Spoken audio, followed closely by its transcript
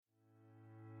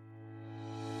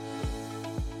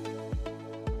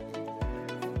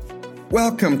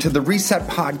Welcome to the Reset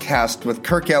Podcast with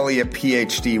Kirk Elliott,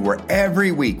 PhD, where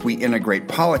every week we integrate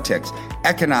politics,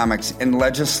 economics, and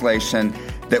legislation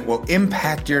that will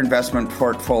impact your investment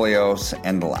portfolios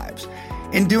and lives.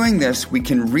 In doing this, we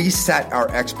can reset our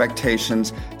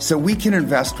expectations so we can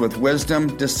invest with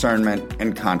wisdom, discernment,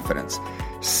 and confidence.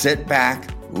 Sit back,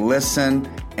 listen,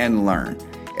 and learn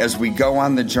as we go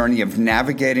on the journey of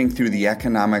navigating through the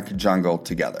economic jungle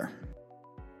together.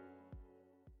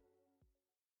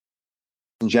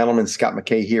 Gentlemen, Scott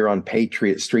McKay here on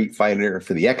Patriot Streetfighter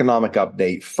for the economic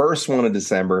update. First one of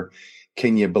December.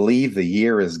 Can you believe the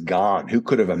year is gone? Who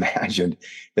could have imagined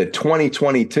that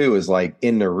 2022 is like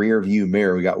in the rear view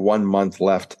mirror? We got 1 month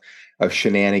left of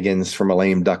shenanigans from a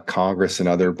lame duck Congress and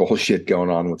other bullshit going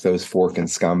on with those forking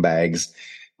scumbags.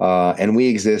 And we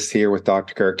exist here with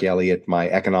Dr. Kirk Elliott, my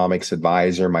economics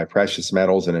advisor, my precious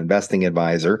metals and investing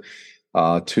advisor,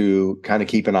 to kind of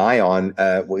keep an eye on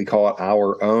what we call it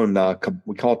our own,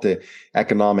 we call it the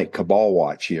economic cabal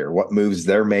watch here, what moves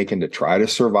they're making to try to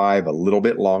survive a little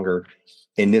bit longer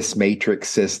in this matrix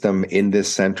system, in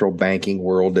this central banking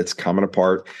world that's coming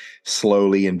apart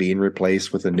slowly and being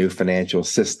replaced with a new financial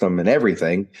system and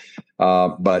everything.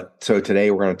 But so today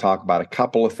we're going to talk about a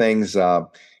couple of things.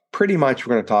 Pretty much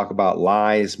we're going to talk about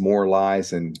lies, more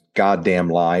lies, and goddamn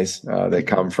lies that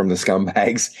come from the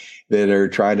scumbags that are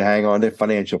trying to hang on to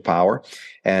financial power.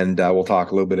 And we'll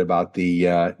talk a little bit about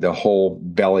the whole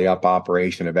belly up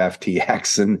operation of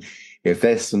FTX. And if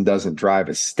this one doesn't drive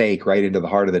a stake right into the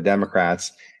heart of the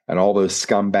Democrats and all those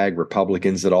scumbag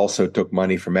Republicans that also took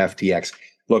money from FTX.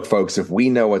 Look, folks, if we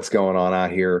know what's going on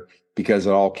out here because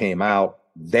it all came out,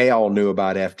 they all knew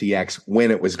about FTX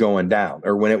when it was going down,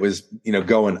 or when it was,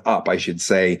 going up, I should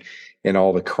say, and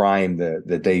all the crime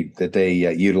that they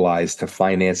utilized to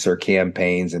finance their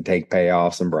campaigns and take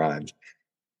payoffs and bribes.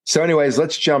 So anyways,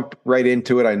 let's jump right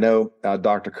into it. I know,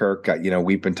 Dr. Kirk,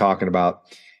 we've been talking about,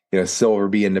 silver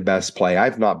being the best play.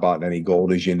 I've not bought any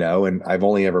gold, as you know, and I've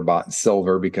only ever bought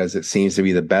silver because it seems to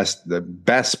be the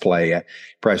best play at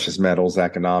precious metals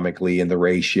economically in the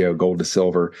ratio gold to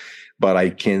silver. But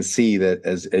I can see that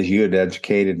as you had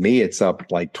educated me, it's up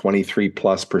like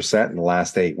 23+% in the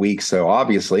last 8 weeks. So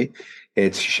obviously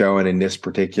it's showing in this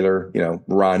particular,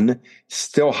 run,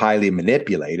 still highly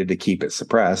manipulated to keep it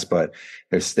suppressed, but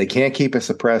they can't keep it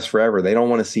suppressed forever. They don't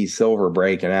want to see silver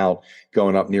breaking out,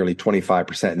 going up nearly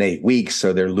 25% in 8 weeks.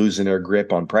 So they're losing their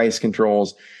grip on price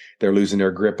controls. They're losing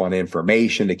their grip on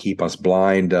information to keep us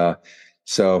blind.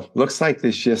 So looks like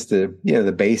there's just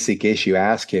the basic issue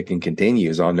ass kicking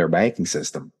continues on their banking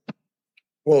system.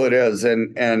 Well, it is.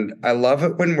 And I love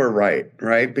it when we're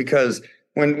right? Because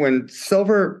when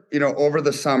silver, over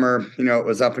the summer, it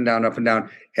was up and down,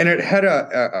 and it had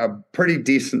a pretty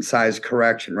decent sized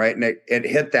correction, right? And it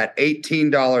hit that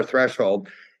 $18 threshold.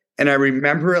 And I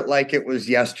remember it like it was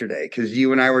yesterday, because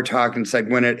you and I were talking, said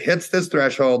when it hits this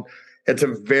threshold, it's a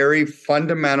very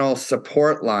fundamental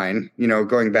support line,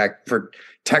 going back for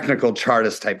technical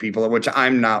chartist type people, which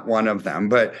I'm not one of them.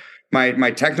 But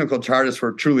my technical chartists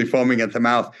were truly foaming at the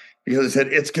mouth because it said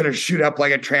it's going to shoot up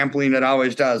like a trampoline. It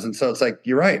always does. And so it's like,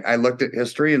 you're right. I looked at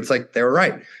history and it's like, they were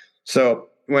right. So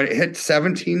when it hit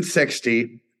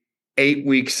 1760 8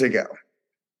 weeks ago,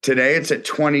 today it's at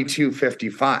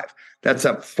 22.55. That's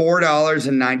up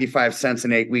 $4.95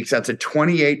 in 8 weeks. That's a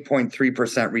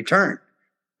 28.3% return.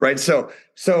 Right. So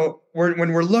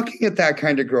when we're looking at that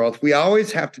kind of growth, we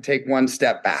always have to take one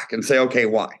step back and say, okay,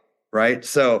 why? Right.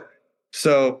 So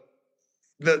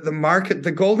the market,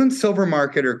 the gold and silver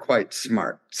market are quite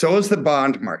smart. So is the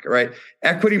bond market, right?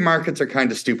 Equity markets are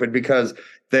kind of stupid because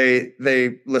they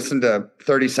listen to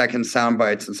 30-second sound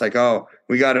bites. It's like, oh,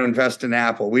 we got to invest in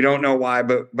Apple. We don't know why,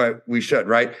 but we should,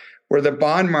 right? Where the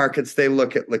bond markets, they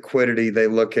look at liquidity, they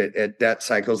look at debt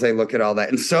cycles, they look at all that.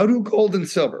 And so do gold and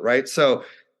silver, right? So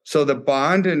the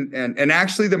bond and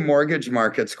actually the mortgage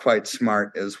market's quite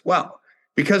smart as well,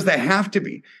 because they have to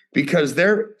be, because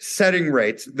they're setting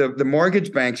rates. The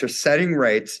mortgage banks are setting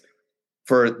rates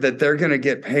for that they're going to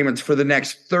get payments for the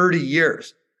next 30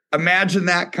 years. Imagine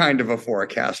that kind of a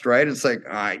forecast, right? It's like,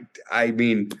 I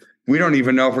mean, we don't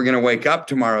even know if we're going to wake up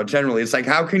tomorrow. Generally, it's like,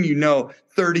 how can you know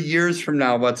 30 years from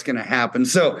now what's going to happen?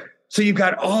 So you've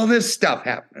got all this stuff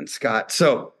happening, Scott.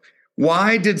 So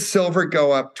why did silver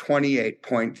go up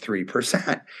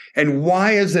 28.3%? And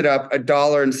why is it up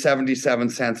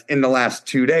 $1.77 in the last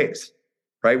 2 days,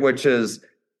 right? Which is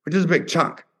a big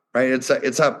chunk, right?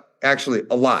 It's up actually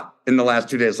a lot in the last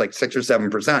 2 days, like 6 or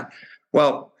 7%.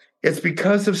 Well, it's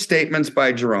because of statements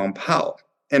by Jerome Powell.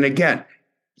 And again,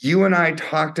 you and I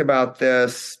talked about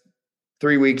this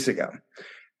 3 weeks ago.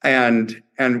 And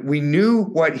we knew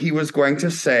what he was going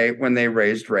to say when they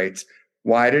raised rates.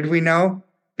 Why did we know?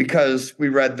 Because we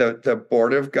read the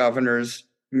Board of Governors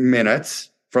minutes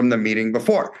from the meeting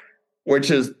before,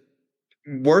 which is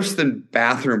worse than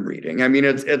bathroom reading. I mean,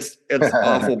 it's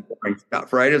awful boring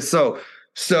stuff, right? It's so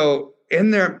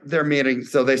in their meeting,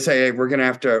 so they say, hey, we're going to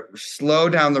have to slow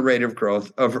down the rate of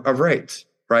growth of rates,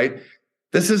 right?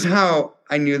 This is how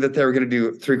I knew that they were going to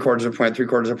do 3/4 of a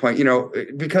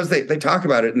point, because they talk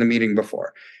about it in the meeting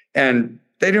before. And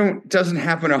doesn't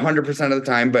happen 100% of the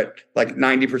time, but like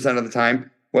 90% of the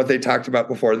time, what they talked about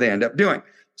before, they end up doing.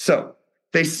 So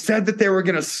they said that they were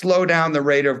going to slow down the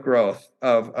rate of growth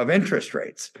of interest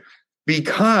rates,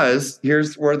 because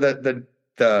here's where the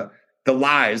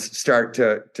lies start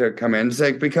to come in. It's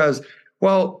like, because,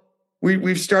 well,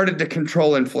 we've started to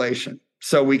control inflation,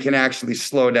 so we can actually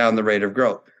slow down the rate of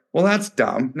growth. Well, that's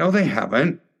dumb. No, they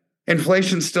haven't.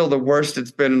 Inflation's still the worst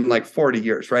it's been in like 40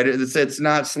 years, right? It's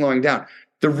not slowing down.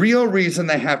 The real reason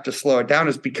they have to slow it down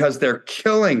is because they're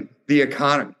killing the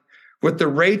economy. With the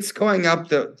rates going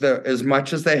up as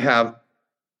much as they have,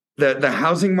 the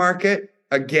housing market,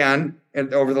 again,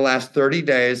 and over the last 30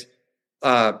 days,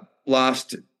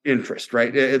 lost interest,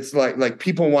 right? It's like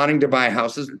people wanting to buy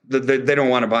houses, they don't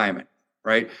want to buy them,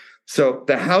 right? So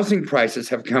the housing prices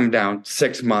have come down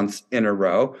 6 months in a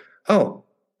row. Oh,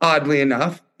 oddly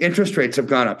enough, interest rates have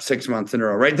gone up 6 months in a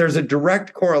row, right? There's a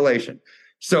direct correlation.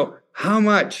 So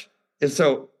housing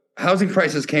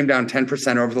prices came down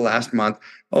 10% over the last month.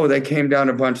 Oh, they came down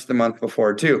a bunch the month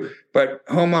before too. But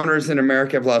homeowners in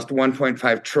America have lost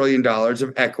 $1.5 trillion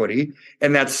of equity,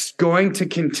 and that's going to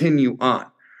continue on,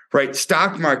 right?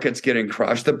 Stock market's getting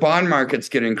crushed. The bond market's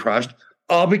getting crushed,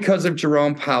 all because of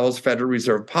Jerome Powell's Federal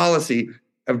Reserve policy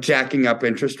of jacking up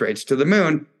interest rates to the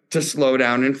moon to slow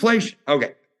down inflation.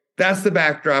 Okay, that's the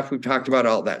backdrop. We've talked about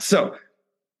all that. So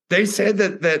they said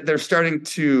that they're starting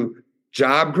to,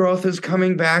 job growth is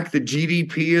coming back. The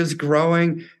GDP is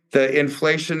growing. The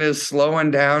inflation is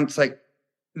slowing down. It's like,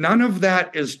 none of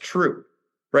that is true,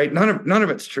 right? None of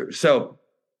it's true. So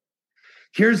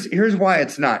here's why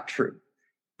it's not true.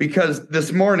 Because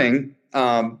this morning,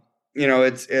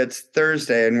 it's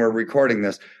Thursday and we're recording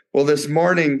this. Well, this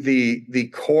morning, the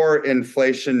core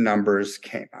inflation numbers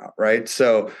came out, right?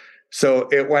 So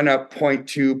it went up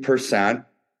 0.2%.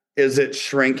 Is it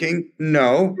shrinking?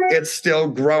 No, it's still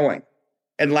growing.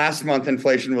 And last month,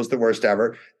 inflation was the worst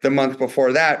ever. The month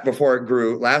before that, before it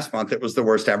grew last month, it was the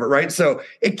worst ever, right? So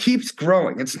it keeps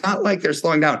growing. It's not like they're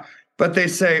slowing down. But they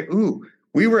say, ooh,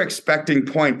 we were expecting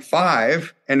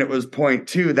 0.5 and it was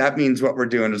 0.2. That means what we're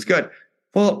doing is good.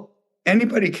 Well,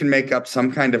 anybody can make up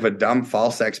some kind of a dumb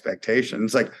false expectation.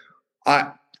 It's like,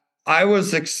 I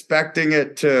was expecting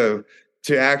it to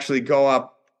actually go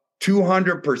up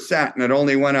 200% and it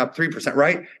only went up 3%,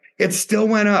 right? It still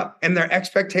went up, and their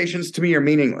expectations to me are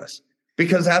meaningless,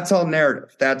 because that's all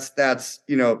narrative. That's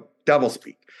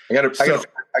doublespeak. I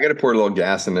gotta pour a little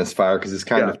gas in this fire, because it's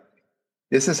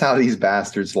this is how these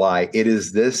bastards lie.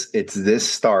 It's this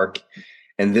stark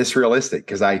and this realistic,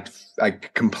 because I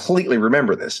completely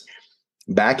remember this.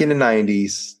 Back in the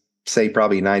 90s, say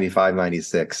probably 95,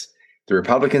 96, the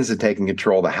Republicans had taken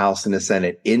control of the House and the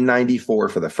Senate in 94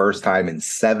 for the first time in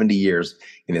 70 years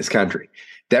in this country.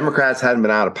 Democrats hadn't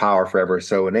been out of power forever,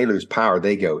 so when they lose power,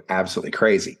 they go absolutely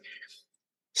crazy.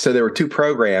 So there were two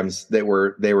programs that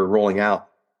they were rolling out.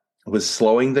 It was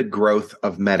slowing the growth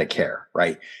of Medicare,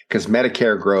 right? Because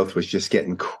Medicare growth was just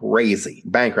getting crazy,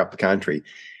 bankrupt the country.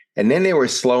 And then they were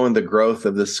slowing the growth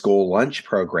of the school lunch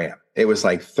program. It was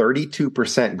like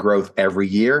 32% growth every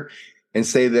year, and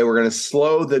say they were going to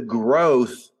slow the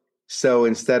growth. So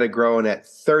instead of growing at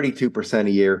 32%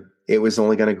 a year, it was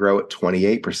only going to grow at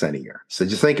 28% a year. So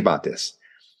just think about this.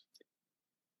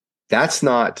 That's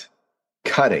not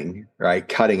cutting, right?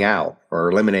 Cutting out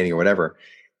or eliminating or whatever.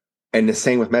 And the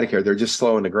same with Medicare. They're just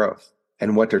slowing the growth.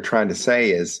 And what they're trying to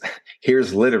say is,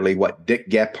 here's literally what Dick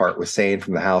Gephardt was saying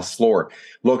from the House floor.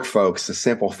 Look, folks, the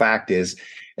simple fact is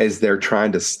they're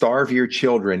trying to starve your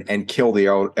children and kill the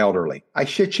elderly. I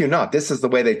shit you not. This is the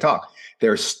way they talk.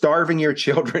 They're starving your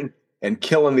children and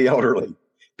killing the elderly,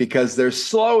 because they're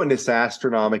slowing this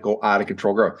astronomical, out of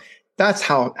control growth. That's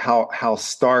how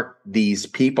stark these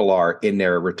people are in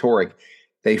their rhetoric.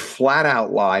 They flat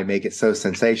out lie, make it so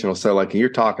sensational. So like you're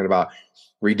talking about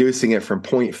reducing it from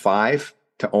 0.5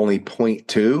 to only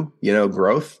 0.2,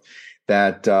 growth,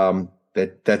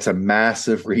 that's a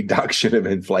massive reduction of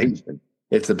inflation.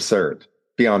 It's absurd,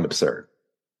 beyond absurd.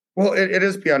 Well, it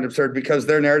is beyond absurd, because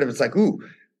their narrative is like, ooh,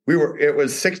 it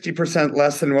was 60%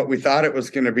 less than what we thought it was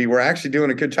going to be. We're actually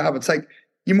doing a good job. It's like,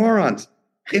 you morons,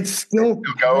 it's still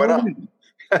going up.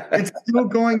 It's still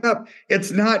going up.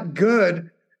 It's not good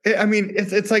I mean,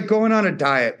 it's like going on a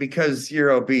diet because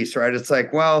you're obese, right? It's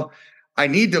like, well, I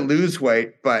need to lose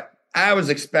weight, but I was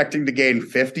expecting to gain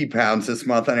 50 pounds this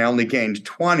month and I only gained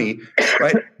 20,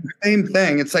 right? Same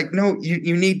thing. It's like, no,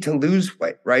 you need to lose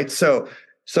weight, right? So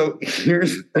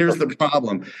here's the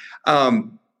problem.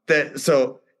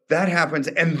 That happens.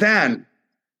 And then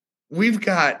we've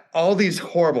got all these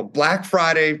horrible Black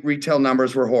Friday retail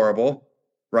numbers were horrible,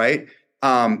 right?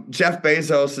 Jeff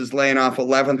Bezos is laying off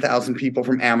 11,000 people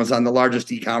from Amazon, the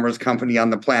largest e-commerce company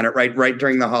on the planet, right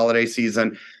during the holiday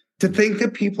season. To think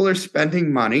that people are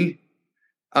spending money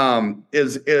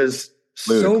is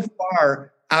so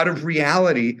far out of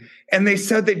reality. And they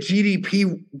said that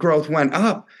GDP growth went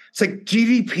up. It's like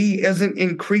GDP isn't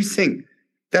increasing.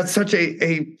 That's such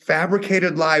a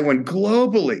fabricated lie when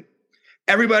globally,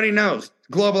 everybody knows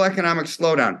global economic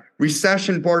slowdown,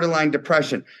 recession, borderline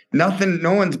depression. No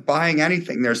one's buying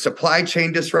anything. There's supply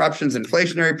chain disruptions,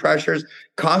 inflationary pressures,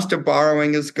 cost of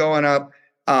borrowing is going up.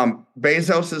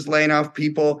 Bezos is laying off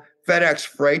people. FedEx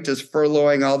Freight is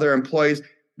furloughing all their employees.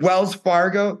 Wells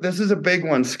Fargo, this is a big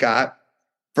one, Scott,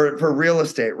 for real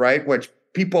estate, right? Which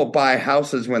people buy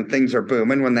houses when things are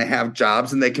booming, when they have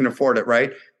jobs and they can afford it,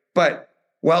 right? But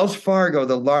Wells Fargo,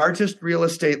 the largest real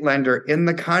estate lender in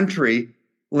the country,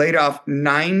 laid off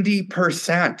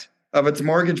 90% of its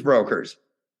mortgage brokers.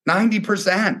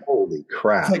 90%. Holy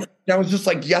crap. That was just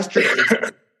like yesterday.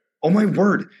 Oh my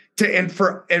word. And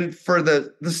for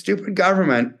the stupid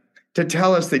government to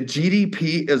tell us that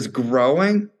GDP is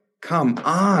growing, come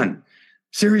on.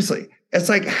 Seriously. It's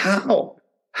like, how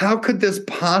could this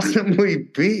possibly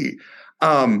be?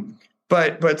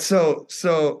 But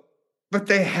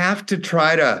they have to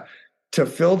try to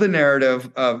fill the narrative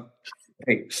of,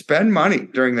 hey, spend money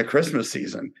during the Christmas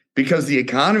season because the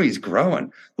economy's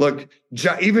growing. Look,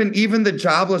 even the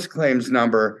jobless claims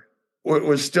number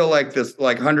was still like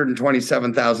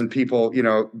 127,000 people,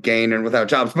 gain and without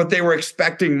jobs, but they were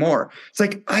expecting more. It's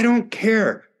like, I don't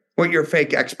care what your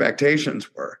fake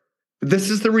expectations were. This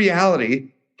is the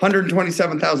reality.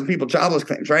 127,000 people jobless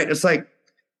claims, right? It's like,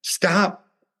 stop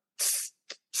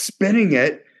spinning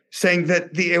it, saying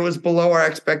that it was below our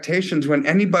expectations when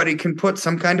anybody can put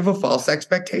some kind of a false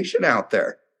expectation out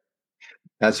there.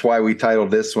 That's why we titled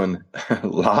this one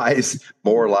Lies,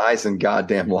 More Lies and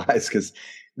Goddamn Lies, because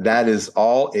that is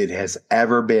all it has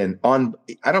ever been on.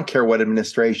 I don't care what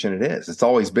administration it is. It's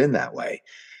always been that way.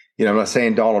 I'm not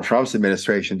saying Donald Trump's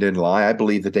administration didn't lie. I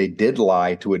believe that they did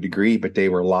lie to a degree, but they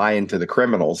were lying to the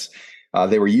criminals.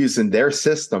 They were using their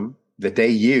system that they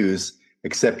use,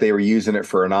 except they were using it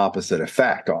for an opposite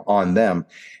effect on them.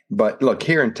 But look,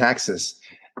 here in Texas,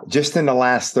 just in the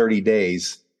last 30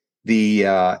 days, the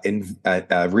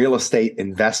real estate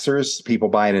investors, people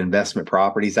buying investment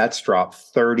properties, that's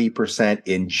dropped 30%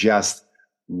 in just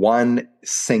one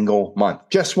single month,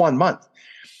 just 1 month.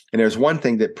 And there's one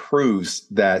thing that proves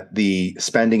that the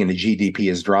spending and the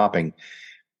GDP is dropping.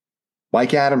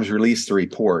 Mike Adams released a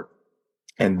report,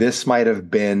 and this might have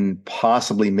been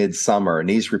possibly midsummer, and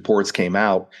these reports came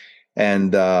out,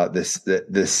 and the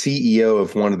CEO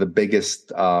of one of the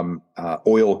biggest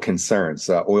oil concerns,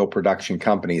 oil production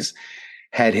companies,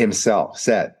 had himself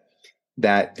said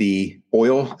that the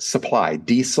oil supply,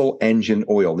 diesel engine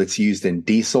oil that's used in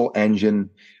diesel engine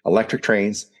electric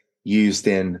trains, used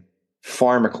in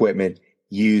farm equipment,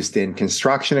 used in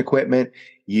construction equipment,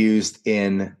 used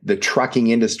in the trucking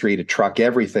industry to truck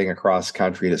everything across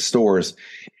country to stores.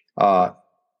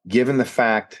 Given the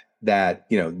fact that,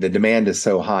 the demand is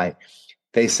so high,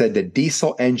 they said that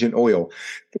diesel engine oil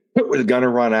was going to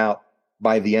run out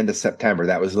by the end of September.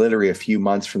 That was literally a few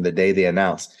months from the day they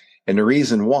announced. And the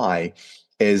reason why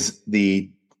is the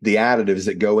additives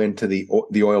that go into the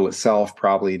oil itself,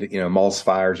 probably,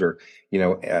 emulsifiers or,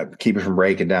 keep it from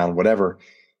breaking down, whatever.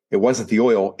 It wasn't the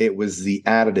oil. It was the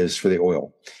additives for the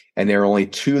oil. And there are only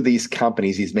two of these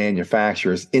companies, these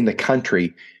manufacturers in the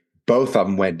country. Both of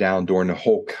them went down during the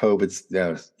whole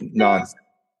COVID nonsense.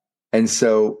 And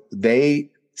so they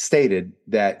stated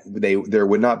that there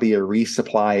would not be a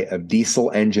resupply of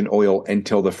diesel engine oil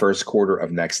until the first quarter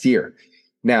of next year.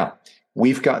 Now,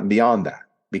 we've gotten beyond that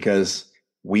because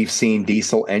we've seen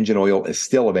diesel engine oil is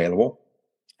still available.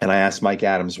 And I asked Mike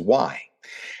Adams why.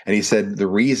 And he said the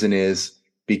reason is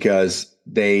because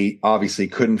they obviously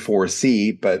couldn't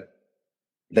foresee, but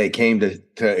they came to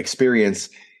experience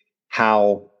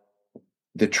how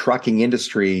the trucking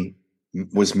industry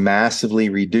was massively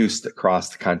reduced across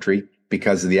the country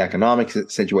because of the economic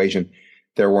situation.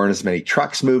 There weren't as many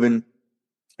trucks moving,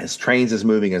 as trains is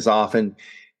moving as often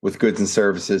with goods and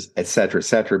services, et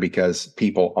cetera, because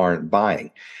people aren't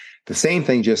buying. The same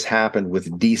thing just happened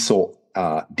with diesel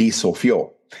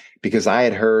fuel. because I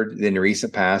had heard in the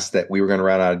recent past that we were going to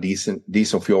run out of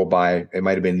diesel fuel by, it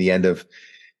might have been the end of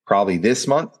probably this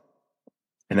month.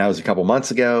 And that was a couple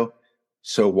months ago.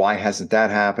 So why hasn't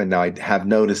that happened? Now, I have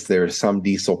noticed there are some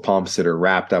diesel pumps that are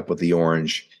wrapped up with the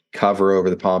orange cover over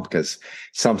the pump because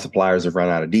some suppliers have run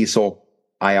out of diesel.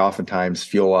 I oftentimes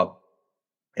fuel up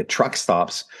at truck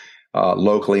stops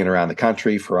locally and around the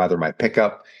country for either my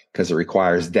pickup because it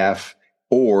requires DEF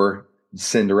or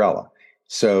Cinderella.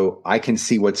 So I can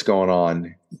see what's going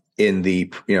on in the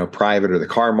private or the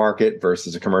car market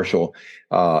versus a commercial,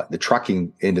 the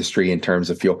trucking industry in terms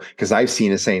of fuel. Because I've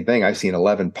seen the same thing. I've seen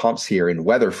 11 pumps here in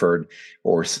Weatherford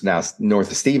or now north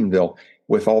of Stephenville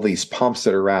with all these pumps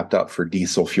that are wrapped up for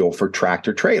diesel fuel for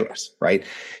tractor trailers, right?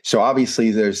 So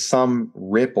obviously there's some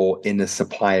ripple in the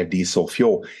supply of diesel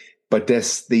fuel, but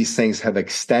these things have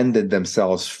extended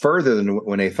themselves further than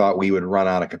when they thought we would run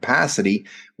out of capacity.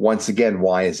 Once again,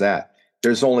 why is that?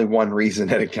 There's only one reason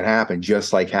that it can happen,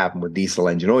 just like happened with diesel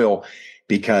engine oil,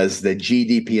 because the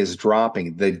GDP is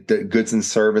dropping. The goods and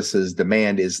services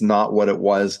demand is not what it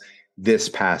was this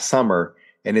past summer,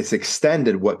 and it's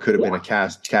extended what could have been a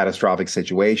catastrophic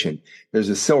situation. There's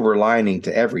a silver lining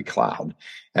to every cloud,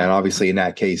 and obviously in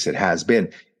that case it has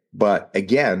been. But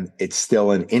again, it's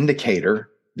still an indicator.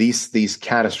 These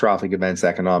catastrophic events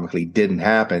economically didn't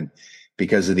happen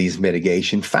because of these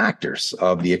mitigation factors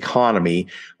of the economy,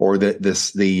 or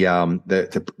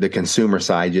the consumer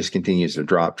side just continues to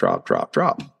drop.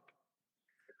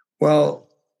 Well,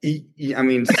 I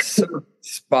mean, so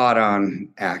spot on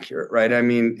accurate, right? I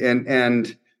mean,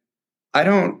 and I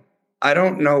don't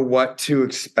know what to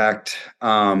expect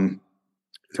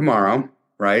tomorrow,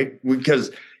 right? Because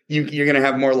you're going to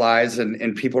have more lies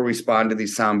and people respond to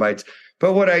these sound bites.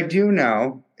 But what I do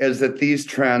know is that these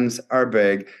trends are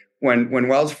big. When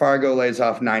Wells Fargo lays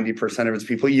off 90% of its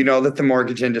people, you know that the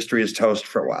mortgage industry is toast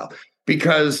for a while,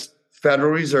 because Federal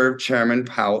Reserve Chairman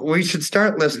Powell, we should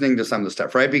start listening to some of the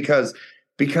stuff, right? Because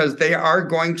they are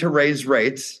going to raise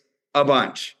rates a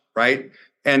bunch, right?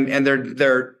 And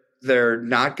they're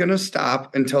not going to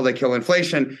stop until they kill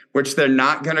inflation, which they're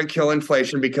not going to kill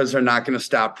inflation because they're not going to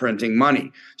stop printing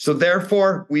money. So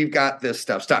therefore, we've got this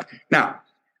stuff stuck. Now,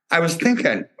 I was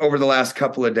thinking over the last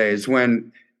couple of days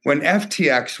when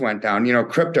FTX went down,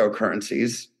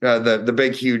 cryptocurrencies, the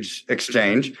big, huge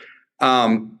exchange,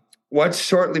 what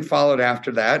shortly followed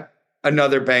after that?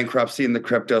 Another bankruptcy in the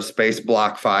crypto space.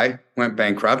 BlockFi went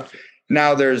bankrupt.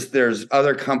 Now there's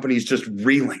other companies just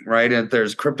reeling, right? And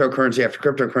there's cryptocurrency after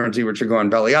cryptocurrency, which are going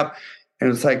belly up.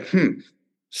 And it's like,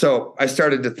 So I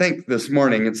started to think this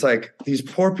morning, it's like these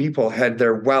poor people had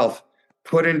their wealth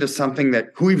put into something that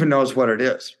who even knows what it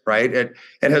is, right? It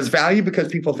has value because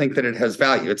people think that it has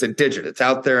value. It's a digit. It's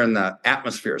out there in the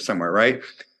atmosphere somewhere, right?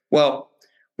 Well,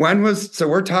 so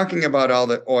we're talking about all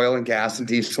the oil and gas and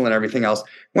diesel and everything else.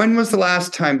 When was the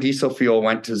last time diesel fuel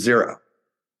went to zero?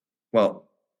 Well,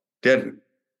 didn't.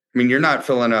 I mean, you're not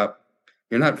filling up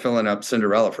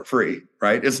Cinderella for free,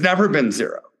 right? It's never been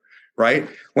zero, right?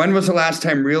 When was the last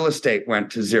time real estate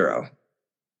went to zero?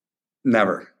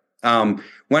 Never.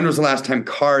 When was the last time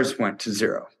cars went to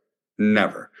zero?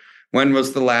 Never. When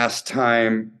was the last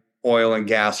time oil and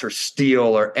gas or steel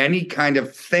or any kind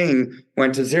of thing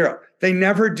went to zero? They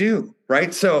never do,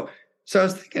 right? So I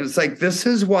was thinking, it's like, this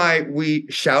is why we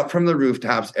shout from the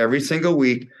rooftops every single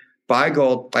week, buy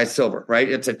gold, buy silver, right?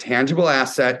 It's a tangible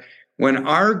asset. When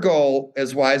our goal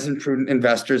as wise and prudent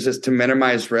investors is to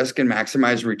minimize risk and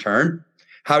maximize return,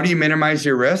 how do you minimize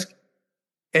your risk?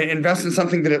 Invest in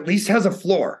something that at least has a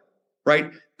floor,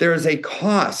 right? There is a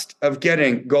cost of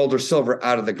getting gold or silver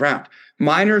out of the ground.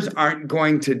 Miners aren't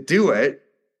going to do it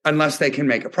unless they can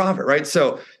make a profit, right?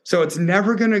 So it's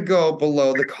never going to go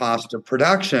below the cost of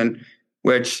production,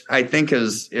 which I think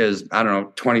is I don't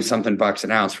know, 20 something bucks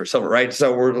an ounce for silver, right?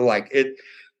 So we're like,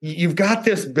 you've got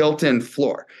this built-in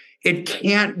floor. It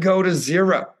can't go to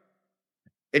zero.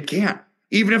 It can't.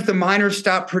 Even if the miners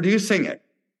stop producing it.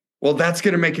 Well, that's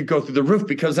going to make it go through the roof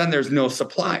because then there's no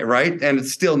supply, right? And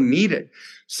it's still needed.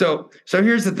 So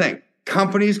here's the thing.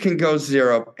 Companies can go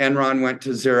zero. Enron went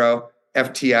to zero.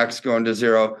 FTX going to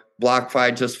zero.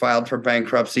 BlockFi just filed for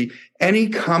bankruptcy. Any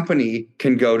company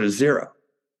can go to zero.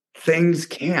 Things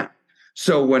can't.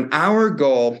 So when our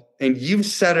goal, and you've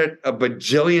said it a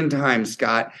bajillion times,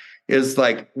 Scott, is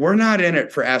like, we're not in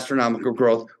it for astronomical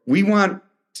growth. We want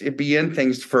to be in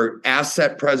things for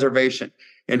asset preservation.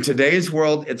 In today's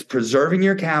world, it's preserving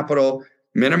your capital,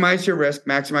 minimize your risk,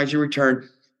 maximize your return.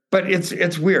 But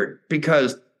it's weird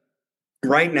because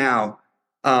right now,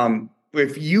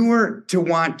 if you were to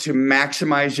want to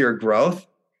maximize your growth,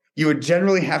 you would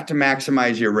generally have to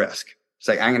maximize your risk. It's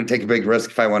like, I'm going to take a big risk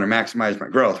if I want to maximize my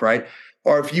growth, right?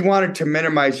 Or if you wanted to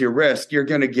minimize your risk, you're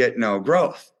going to get no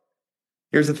growth.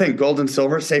 Here's the thing, gold and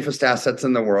silver, safest assets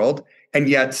in the world. And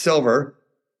yet silver,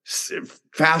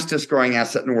 fastest growing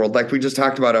asset in the world. Like we just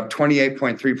talked about, up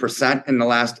 28.3% in the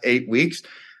last 8 weeks.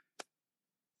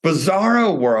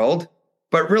 Bizarro world,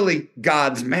 but really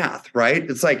God's math, right?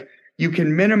 It's like you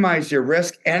can minimize your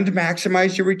risk and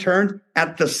maximize your return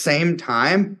at the same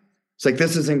time. It's like,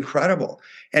 this is incredible.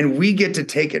 And we get to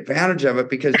take advantage of it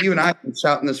because you and I have been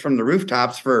shouting this from the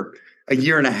rooftops for a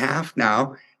year and a half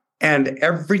now. And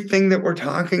everything that we're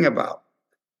talking about,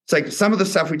 it's like some of the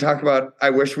stuff we talk about, I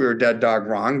wish we were dead dog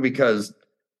wrong because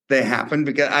they happen,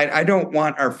 because I don't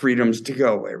want our freedoms to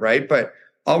go away, right? But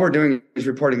all we're doing is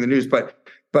reporting the news. But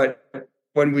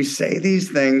when we say these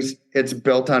things, it's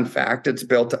built on fact, it's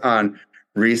built on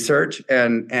research,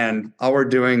 and all we're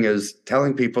doing is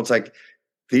telling people, it's like,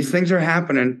 these things are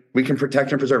happening. We can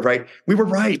protect and preserve, right? We were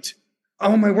right.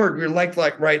 Oh my word, we were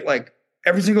right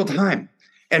every single time.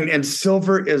 And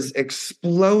silver is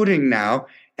exploding now,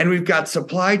 and we've got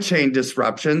supply chain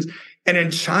disruptions. And in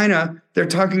China, they're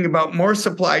talking about more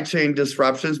supply chain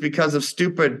disruptions because of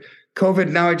stupid COVID.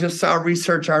 Now, I just saw a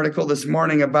research article this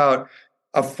morning about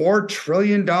a $4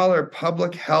 trillion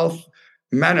public health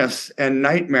menace and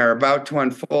nightmare about to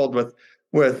unfold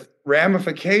with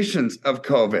ramifications of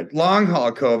COVID, long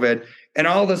haul COVID, and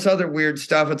all this other weird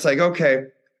stuff. It's like, okay,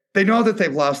 they know that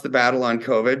they've lost the battle on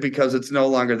COVID because it's no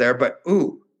longer there, but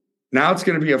now it's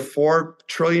going to be a $4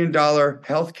 trillion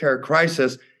healthcare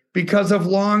crisis because of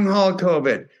long haul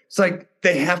COVID. It's like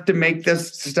they have to make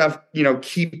this stuff,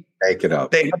 make it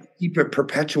up. They have to keep it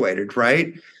perpetuated,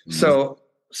 right? Mm-hmm.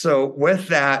 So with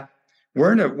that,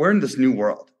 we're in this new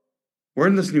world. We're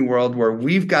in this new world where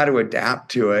we've got to adapt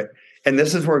to it. And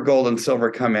this is where gold and silver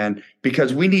come in,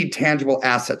 because we need tangible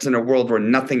assets in a world where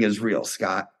nothing is real,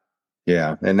 Scott.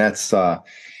 Yeah. And that's,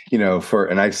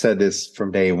 and I've said this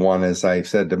from day one, as I've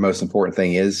said, the most important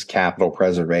thing is capital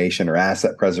preservation or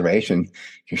asset preservation.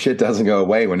 Your shit doesn't go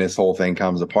away when this whole thing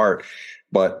comes apart.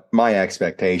 But my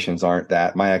expectations aren't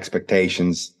that. My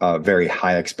expectations, very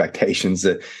high expectations,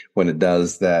 that when it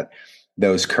does that,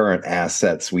 those current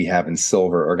assets we have in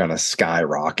silver are going to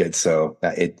skyrocket. So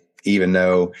even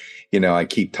though, I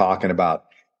keep talking about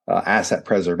asset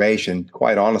preservation,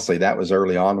 quite honestly, that was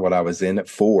early on what I was in it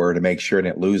for, to make sure I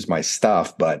didn't lose my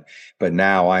stuff. But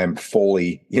now I am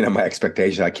fully, my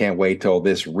expectation, I can't wait till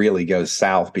this really goes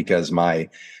south, because my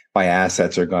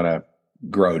assets are going to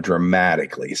grow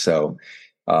dramatically. So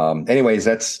anyways,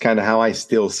 that's kind of how I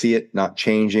still see it, not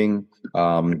changing.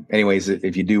 Anyways,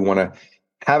 if you do want to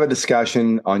have a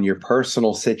discussion on your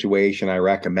personal situation, I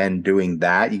recommend doing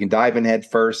that. You can dive in head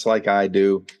first like I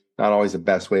do. Not always the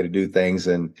best way to do things,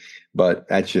 but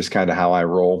that's just kind of how I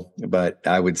roll. But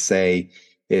I would say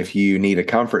if you need a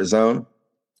comfort zone,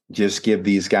 just give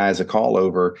these guys a call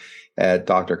over at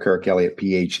Dr. Kirk Elliott,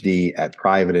 PhD at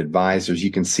Private Advisors.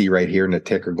 You can see right here in the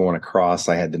ticker going across,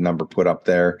 I had the number put up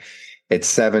there. It's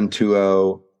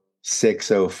 720-605-3900,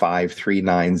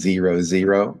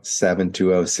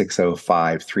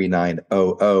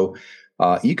 720-605-3900.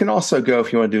 You can also go,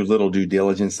 if you want to do a little due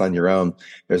diligence on your own,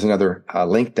 there's another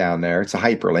link down there. It's a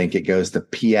hyperlink. It goes to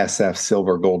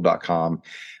psfsilvergold.com,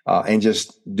 and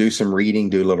just do some reading,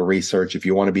 do a little research. If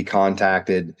you want to be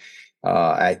contacted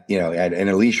at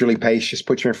a leisurely pace, just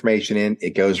put your information in.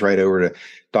 It goes right over to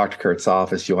Dr. Kurt's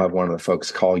office. You'll have one of the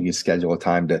folks call you, schedule a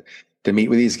time to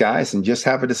meet with these guys and just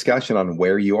have a discussion on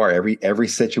where you are. Every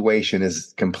situation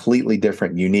is completely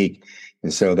different, unique.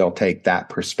 And so they'll take that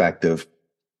perspective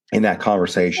in that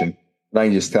conversation. And I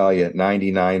can just tell you,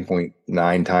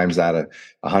 99.9 times out of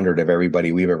 100 of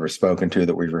everybody we've ever spoken to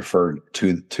that we've referred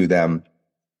to them,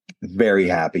 very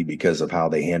happy because of how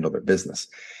they handle their business.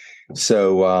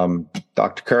 So,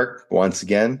 Dr. Kirk, once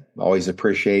again, always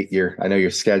appreciate I know your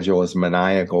schedule is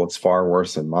maniacal. It's far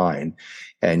worse than mine.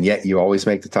 And yet you always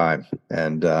make the time.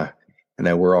 And I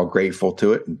know we're all grateful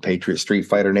to it. And Patriot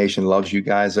Streetfighter Nation loves you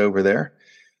guys over there.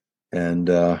 And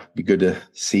be good to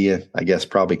see you, I guess,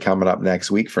 probably coming up next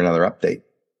week for another update.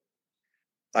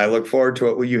 I look forward to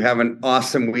it. Well, you have an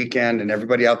awesome weekend, and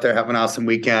everybody out there have an awesome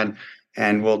weekend.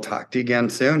 And we'll talk to you again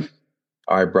soon.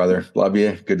 All right, brother. Love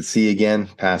you. Good to see you again.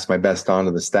 Pass my best on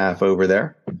to the staff over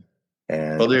there.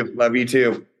 And will do. Love you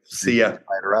too. See ya.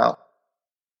 Later out.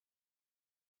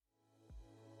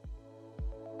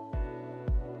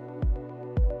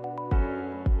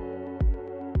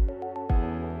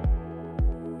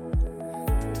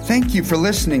 Thank you for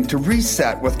listening to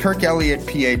Reset with Kirk Elliott,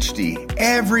 PhD.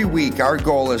 Every week, our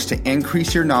goal is to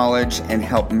increase your knowledge and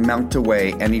help melt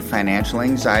away any financial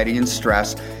anxiety and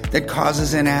stress that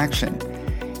causes inaction.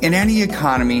 In any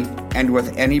economy, and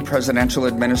with any presidential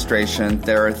administration,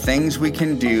 there are things we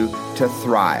can do to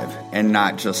thrive and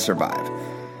not just survive.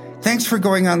 Thanks for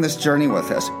going on this journey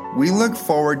with us. We look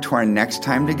forward to our next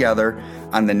time together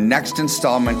on the next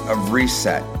installment of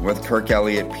Reset with Kirk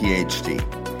Elliott, PhD.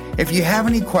 If you have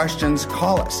any questions,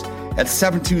 call us at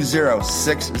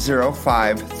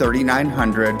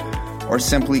 720-605-3900 or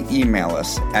simply email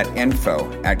us at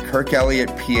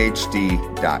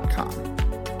info@kirkelliottphd.com.